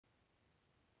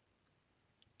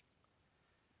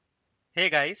Hey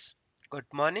guys, good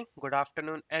morning, good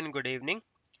afternoon, and good evening.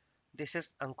 This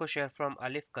is Ankush here from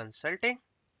Alif Consulting.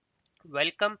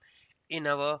 Welcome in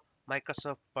our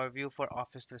Microsoft Purview for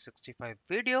Office 365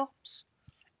 videos.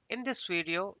 In this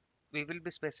video, we will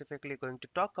be specifically going to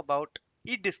talk about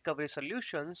e-discovery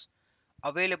solutions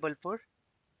available for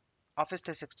Office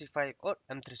 365 or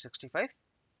M365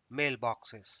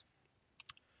 mailboxes.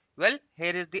 Well,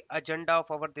 here is the agenda of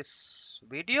our this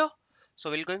video. So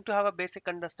we're going to have a basic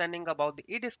understanding about the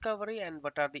e-discovery and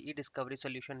what are the e-discovery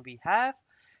solution we have,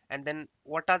 and then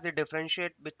what does the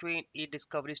differentiate between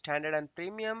e-discovery standard and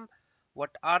premium, what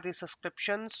are the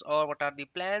subscriptions or what are the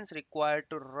plans required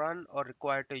to run or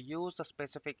required to use the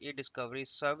specific e-discovery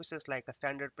services like a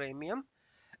standard premium,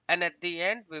 and at the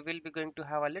end we will be going to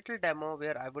have a little demo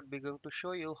where I would be going to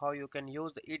show you how you can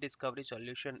use the e-discovery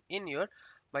solution in your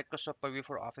Microsoft Purview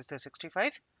for Office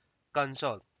 365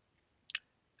 console,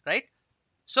 right?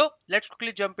 So let's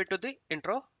quickly jump into the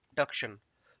introduction.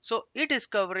 So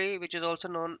e-discovery, which is also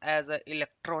known as a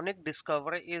electronic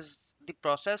discovery, is the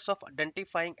process of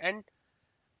identifying and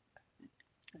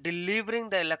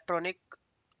delivering the electronic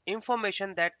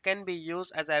information that can be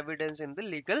used as evidence in the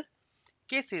legal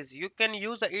cases. You can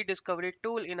use the e-discovery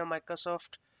tool in a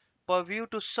Microsoft Purview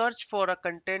to search for a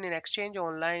content in Exchange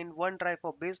Online, OneDrive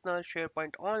for Business,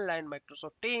 SharePoint Online,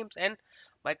 Microsoft Teams, and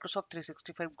Microsoft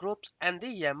 365 groups and the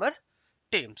Yammer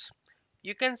Teams.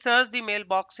 You can search the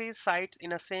mailboxes sites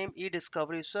in a same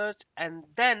e-discovery search and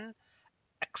then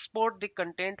export the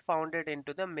content found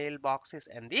into the mailboxes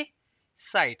and the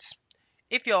sites.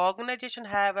 If your organization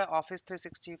have a Office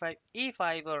 365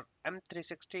 E5 or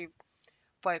M365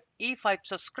 E5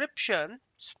 subscription,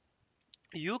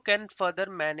 you can further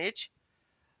manage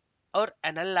or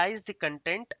analyze the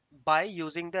content by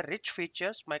using the rich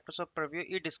features Microsoft Purview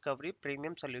eDiscovery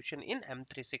Premium solution in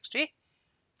M365.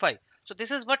 So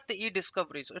this is what the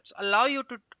eDiscovery is. It's allow you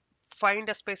to find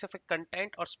a specific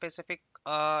content or specific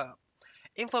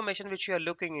information which you are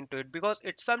looking into it, because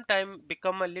it sometimes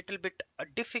become a little bit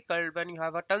difficult when you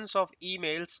have a tons of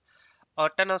emails or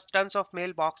tons of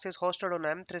mailboxes hosted on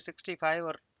M365,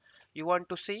 or you want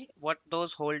to see what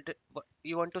those hold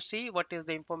you want to see what is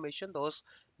the information those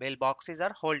mailboxes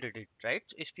are holding it, right?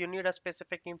 If you need a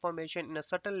specific information in a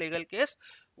certain legal case,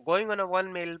 going on a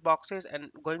one mailboxes and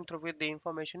going through with the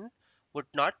information would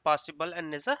not possible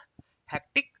and is a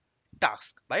hectic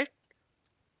task, right?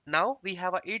 Now we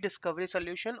have a e-discovery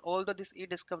solution. Although this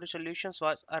e-discovery solutions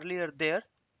was earlier there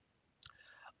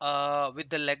with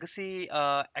the legacy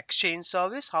exchange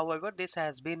service, however this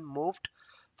has been moved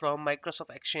from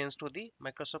Microsoft Exchange to the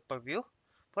Microsoft Purview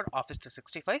for Office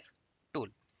 365 tool.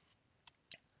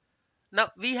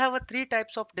 Now we have a three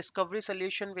types of discovery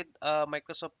solution with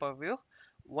Microsoft Purview.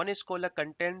 One is called a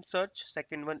content search,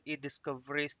 second one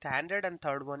e-discovery standard, and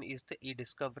third one is the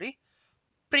e-discovery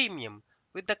premium.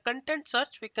 With the content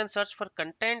search, we can search for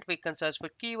content, we can search for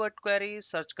keyword queries,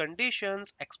 search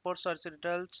conditions, export search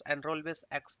results, and role-based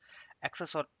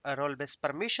access or role-based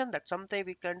permission. That's something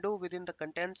we can do within the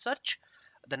content search.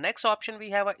 The next option we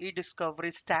have a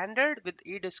e-discovery standard. With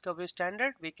e-discovery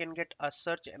standard, we can get a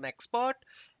search and export.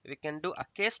 We can do a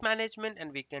case management,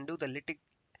 and we can do the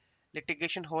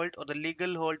litigation hold or the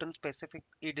legal hold on specific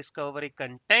e-discovery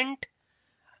content.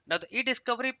 Now the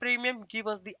e-discovery premium give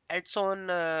us the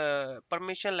add-on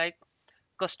permission like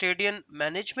custodian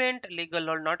management, legal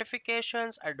or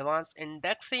notifications, advanced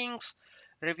indexings,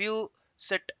 review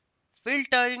set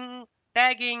filtering,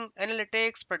 tagging,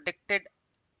 analytics, predicted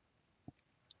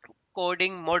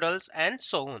coding models, and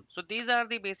so on. So these are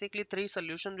the basically three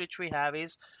solutions which we have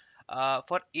is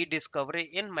for e-discovery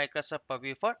in Microsoft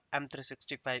Purview for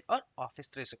M365 or Office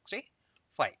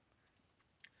 365.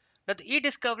 Now the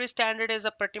e-discovery standard is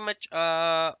a pretty much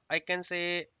I can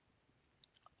say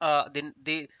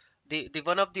the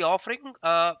one of the offering.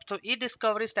 So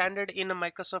e-discovery standard in a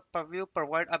Microsoft Purview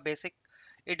provide a basic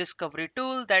e-discovery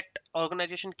tool that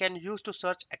organization can use to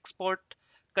search export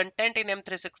content in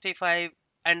M365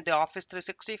 and the Office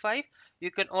 365.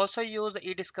 You can also use the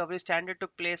e-discovery standard to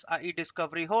place a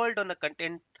e-discovery hold on a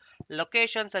content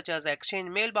location such as Exchange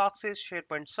mailboxes,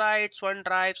 SharePoint sites,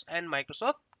 OneDrives, and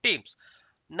Microsoft Teams.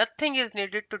 Nothing is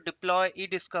needed to deploy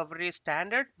eDiscovery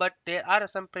standard, but there are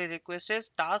some prerequisites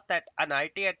tasks that an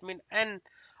IT admin and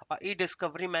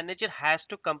eDiscovery manager has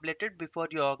to complete it before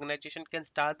your organization can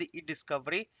start the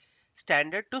eDiscovery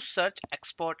standard to search,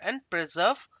 export, and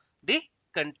preserve the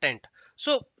content.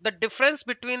 So the difference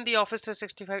between the Office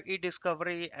 365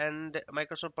 eDiscovery and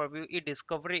Microsoft Purview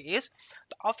eDiscovery is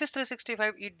the Office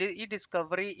 365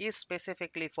 eDiscovery is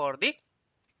specifically for the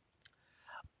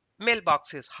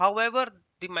mailboxes. However,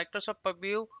 the Microsoft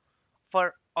Purview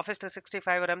for Office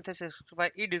 365 or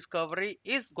M365, eDiscovery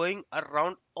is going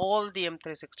around all the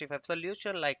M365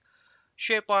 solution like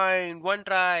SharePoint,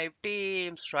 OneDrive,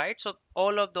 Teams, right? So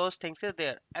all of those things is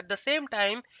there. At the same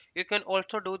time, you can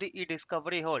also do the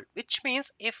eDiscovery hold, which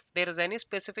means if there is any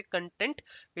specific content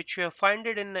which you have found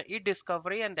it in the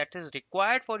eDiscovery and that is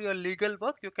required for your legal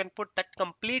work, you can put that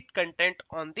complete content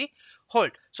on the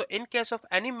hold. So in case of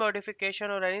any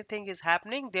modification or anything is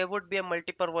happening, there would be a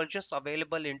multiple versions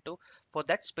available into for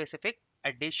that specific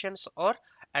additions or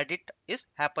edit is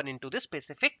happen into the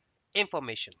specific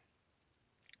information.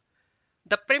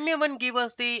 The premium one gives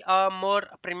us the more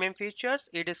premium features.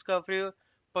 eDiscovery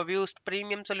Purview's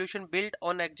premium solution built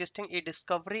on existing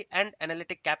eDiscovery and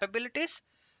analytic capabilities.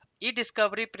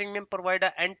 eDiscovery Premium provide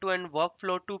an end-to-end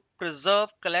workflow to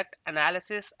preserve, collect,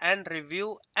 analysis, and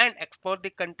review and export the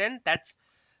content that's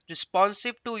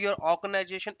responsive to your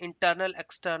organization internal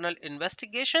external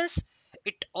investigations.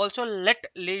 It also let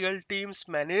legal teams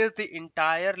manage the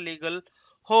entire legal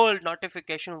whole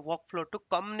notification workflow to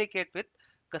communicate with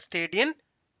custodian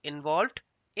involved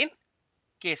in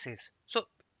cases. So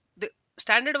the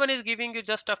standard one is giving you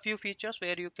just a few features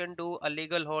where you can do a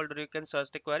legal hold or you can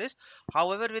search the queries.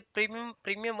 However, with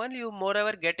premium one, you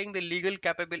moreover getting the legal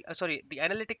capability, sorry, the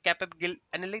analytic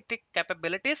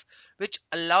capabilities, which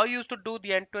allow you to do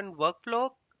the end-to-end workflow,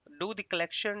 do the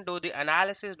collection, do the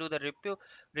analysis, do the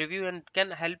review, and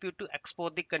can help you to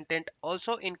export the content.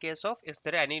 Also, in case of is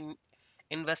there any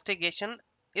investigation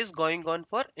is going on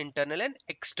for internal and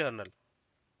external.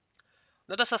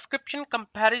 Now the subscription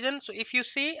comparison, so if you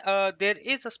see there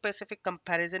is a specific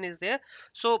comparison is there.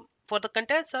 So for the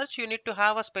content search you need to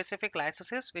have a specific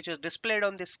licenses which is displayed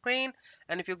on the screen,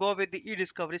 and if you go with the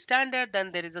eDiscovery standard,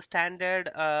 then there is a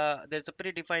standard there's a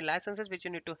predefined licenses which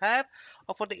you need to have.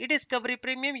 Or for the eDiscovery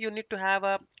premium you need to have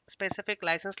a specific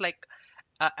license like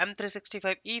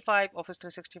M365 E5, Office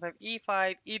 365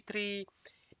 E5, E3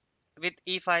 with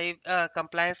E5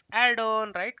 compliance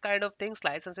add-on, right? Kind of things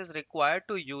license is required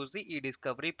to use the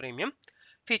eDiscovery premium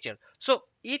feature. So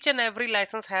each and every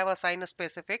license have assigned a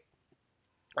specific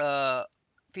uh,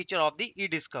 feature of the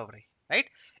eDiscovery, right?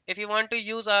 If you want to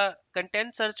use a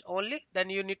content search only, then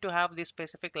you need to have these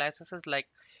specific licenses like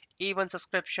E1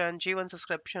 subscription, G1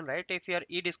 subscription, right? If your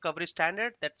eDiscovery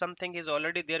standard, that something is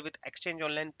already there with Exchange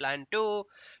Online Plan 2,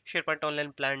 SharePoint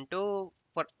Online Plan 2,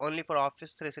 for only for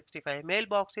Office 365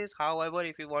 mailboxes. However,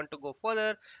 if you want to go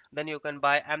further, then you can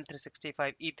buy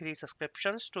M365 E3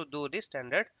 subscriptions to do the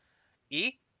standard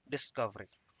eDiscovery,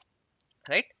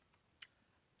 right?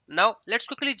 Now let's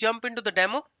quickly jump into the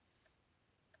demo.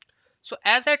 So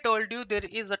as I told you, there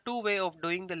is a two way of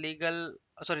doing the legal,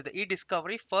 sorry, the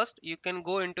e-discovery. First, you can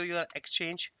go into your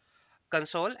Exchange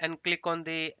console and click on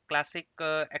the classic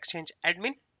Exchange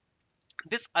admin.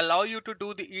 This allow you to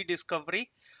do the e-discovery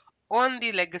on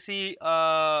the legacy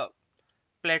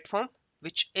platform,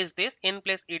 which is this in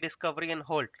place e-discovery and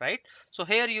hold, right? So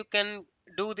here you can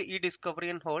do the e-discovery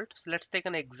and hold. So let's take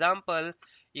an example.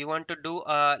 You want to do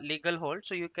a legal hold.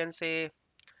 So you can say,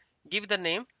 give the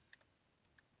name,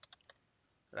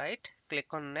 right?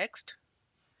 Click on next,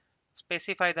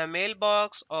 specify the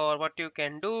mailbox, or what you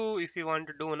can do if you want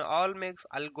to do an all mix,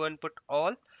 I'll go and put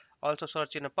all. Also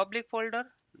search in a public folder.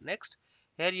 Next,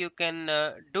 here you can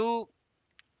do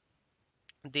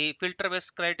the filter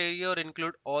based criteria or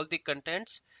include all the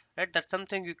contents, right? That's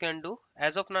something you can do.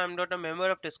 As of now I'm not a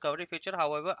member of discovery feature,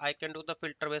 however I can do the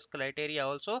filter based criteria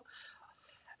also,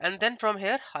 and then from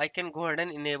here I can go ahead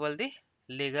and enable the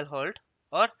legal hold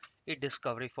or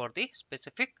discovery for the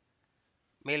specific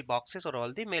mailboxes or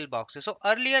all the mailboxes. So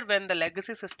earlier when the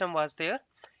legacy system was there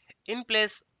in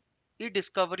place,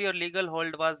 e-discovery or legal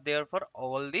hold was there for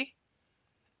all the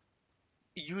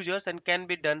users and can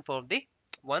be done for the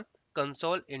one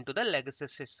console into the legacy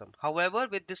system. However,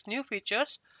 with these new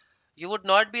features, you would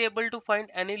not be able to find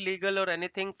any legal or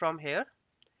anything from here.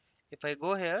 If I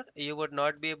go here, you would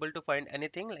not be able to find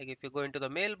anything. Like if you go into the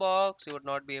mailbox, you would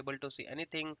not be able to see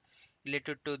anything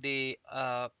related to the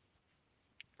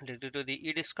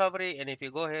e-discovery. And if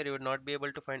you go here, you would not be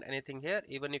able to find anything here.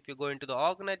 Even if you go into the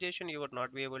organization, you would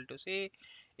not be able to see.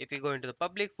 If you go into the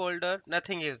public folder,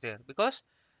 nothing is there because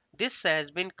this has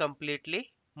been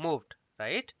completely moved,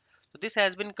 right? So this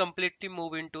has been completely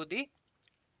moved into the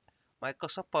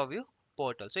Microsoft Purview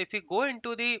portal. So if you go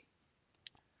into the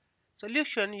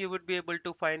solution, you would be able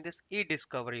to find this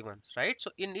e-discovery ones, right?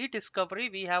 So in e-discovery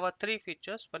we have a three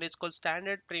features. One is called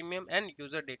standard, premium, and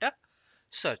user data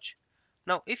search.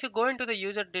 Now if you go into the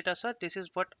user data search, this is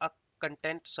what a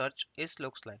content search is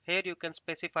looks like. Here you can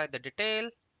specify the detail,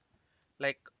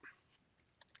 like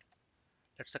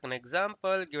let's take an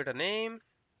example, give it a name,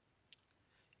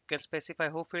 can specify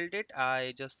who filled it.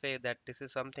 I just say that this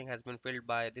is something has been filled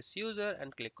by this user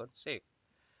and click on save.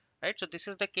 Right, so this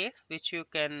is the case which you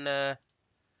can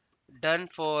done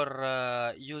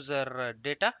for user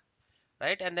data,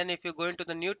 right? And then if you go into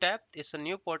the new tab, it's a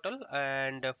new portal,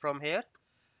 and from here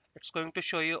it's going to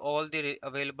show you all the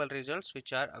available results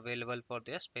which are available for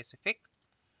their specific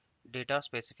data,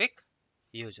 specific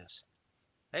users,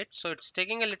 right? So it's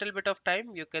taking a little bit of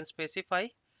time. You can specify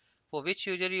for which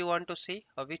user you want to see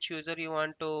or which user you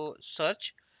want to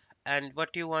search and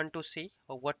what you want to see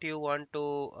or what you want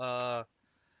to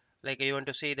like you want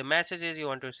to see the messages, you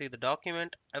want to see the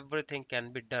document, everything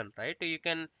can be done, right? You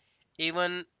can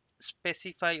even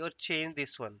specify or change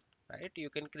this one, right? You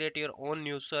can create your own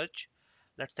new search.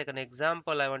 Let's take an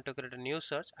example. I want to create a new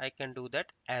search. I can do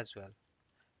that as well,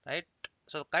 right?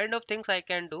 So kind of things I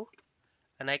can do,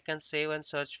 and I can save and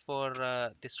search for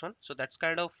this one. So that's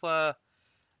kind of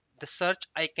the search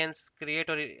I can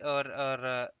create,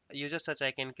 or user search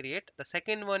I can create. The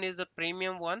second one is the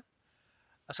premium one.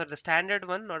 So the standard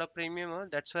one, not a premium one.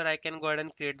 That's where I can go ahead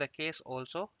and create the case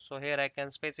also. So here I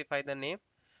can specify the name.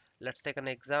 Let's take an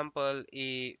example,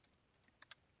 eDiscovery,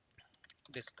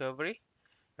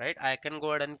 right? I can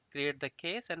go ahead and create the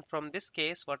case, and from this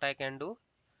case, what I can do,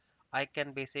 I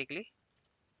can basically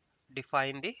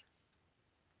define the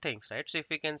things, right? So if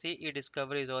you can see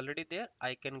eDiscovery is already there,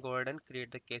 I can go ahead and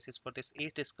create the cases for this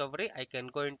eDiscovery. I can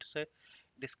go into say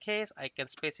this case, I can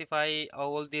specify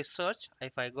all this search.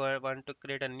 If I go want to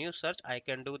create a new search, I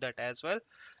can do that as well.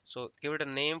 So give it a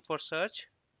name for search,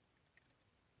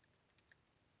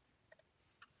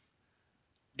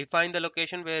 define the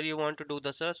location where you want to do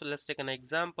the search. So let's take an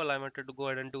example. I wanted to go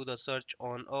ahead and do the search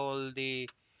on all the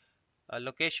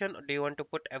location. Do you want to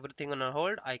put everything on a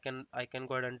hold? I can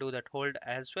go ahead and do that hold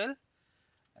as well.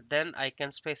 Then I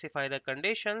can specify the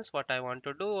conditions what I want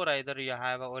to do, or either you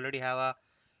have already have a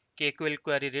KQL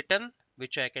query written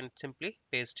which I can simply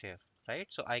paste here, right?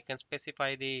 So I can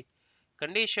specify the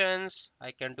conditions,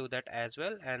 I can do that as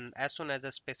well, and as soon as I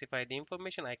specify the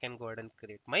information, I can go ahead and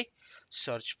create my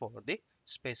search for the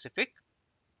specific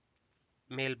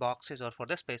mailboxes or for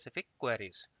the specific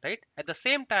queries, right? At the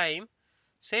same time,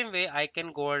 same way I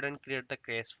can go ahead and create the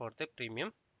case for the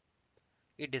premium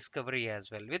eDiscovery as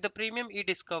well. With the premium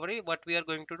eDiscovery, what we are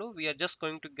going to do, we are just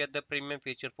going to get the premium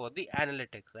feature for the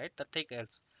analytics, right? Nothing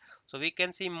else. So we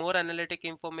can see more analytic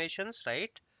informations,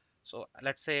 right? So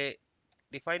let's say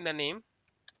define the name.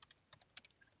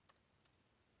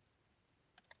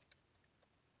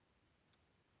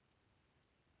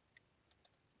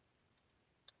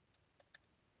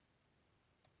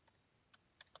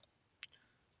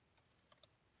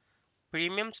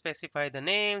 Premium, specify the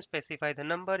name, specify the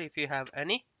number if you have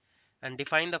any, and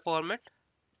define the format,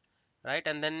 right?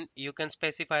 And then you can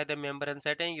specify the member and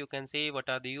setting. You can see what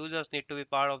are the users need to be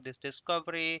part of this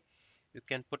discovery. You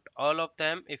can put all of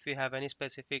them. If you have any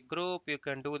specific group, you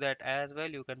can do that as well.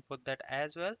 You can put that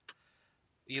as well.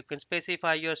 You can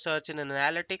specify your search in an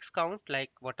analytics count,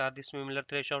 like what are the similar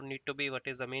threshold need to be, what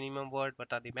is the minimum word,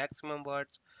 what are the maximum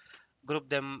words, group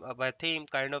them by theme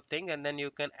kind of thing, and then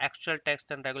you can actual text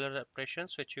and regular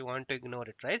expressions which you want to ignore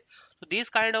it, right? So these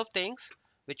kind of things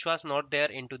which was not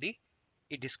there into the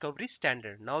eDiscovery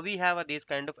standard. Now we have these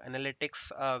kind of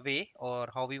analytics way, or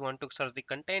how we want to search the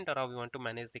content or how we want to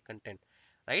manage the content,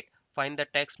 right? Find the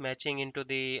text matching into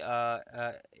the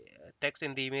text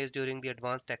in the image during the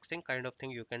advanced texting kind of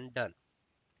thing you can done,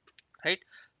 right?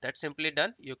 That's simply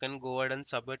done. You can go ahead and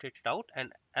submit it out,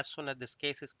 and as soon as this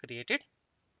case is created,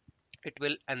 it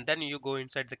will, and then you go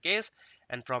inside the case,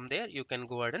 and from there you can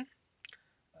go ahead and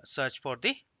search for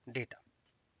the data.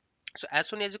 So as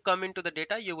soon as you come into the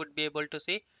data, you would be able to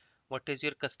see what is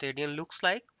your custodian looks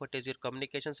like, what is your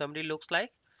communication summary looks like,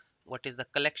 what is the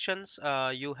collections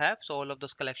you have. So all of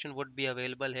those collection would be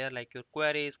available here, like your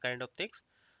queries kind of things.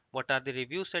 What are the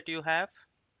reviews that you have?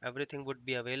 Everything would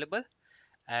be available,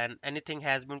 and anything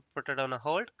has been put it on a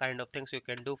hold kind of things you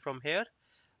can do from here.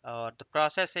 The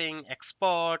processing,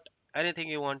 export, anything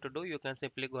you want to do, you can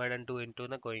simply go ahead and do into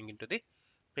the going into the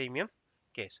premium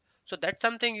case. So that's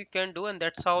something you can do, and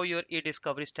that's how your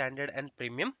eDiscovery standard and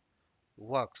premium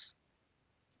works,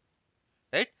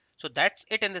 right? So that's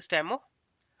it in this demo.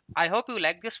 I hope you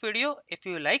like this video. If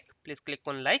you like, please click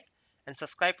on like and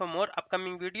subscribe for more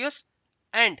upcoming videos,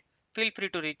 and feel free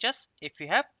to reach us if you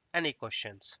have any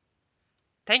questions.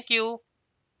 Thank you.